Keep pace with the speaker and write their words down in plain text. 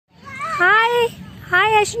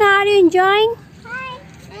Hi Aeshna, are you enjoying? Hi,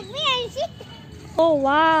 let me sit. Oh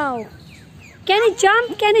wow. Can you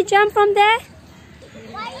jump? Can you jump from there?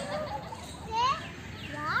 Why you say?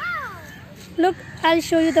 Wow. Look, I'll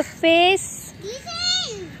show you the face. This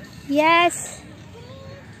is. Yes.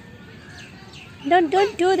 Don't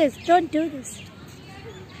do this. Don't do this.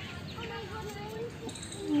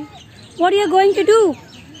 What are you going to do?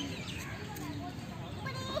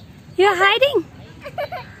 You're hiding.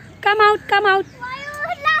 Come out, come out. Why you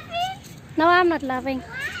laughing? No, I'm not laughing.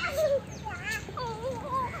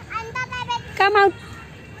 Come out.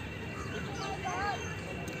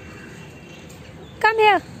 Come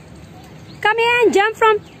here. Come here and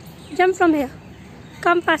jump from here.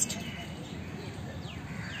 Come fast.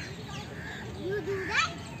 You do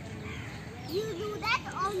that? You do that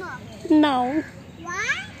or not? No,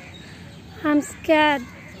 Why? I'm scared.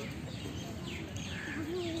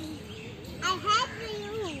 I hate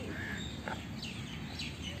you.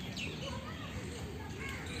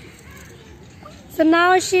 So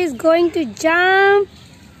now she's going to jump.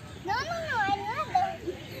 No,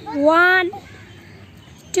 I'm not. 1,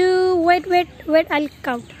 2, wait, I'll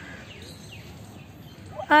count.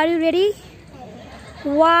 Are you ready?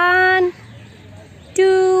 1,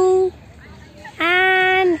 2,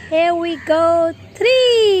 and here we go.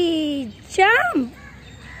 3, jump.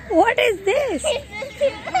 What is this?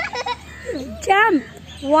 Jump.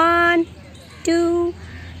 1, 2,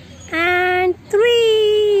 and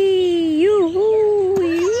 3. Yoo-hoo.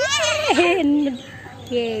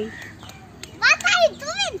 Yay. What are you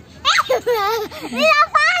doing? It's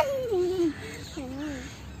fun.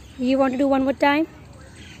 You want to do one more time?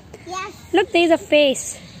 Yes. Look, there is a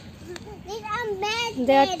face. These are bad.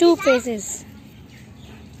 There are 2 faces.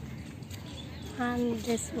 And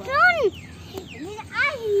this one. These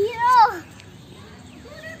are hero.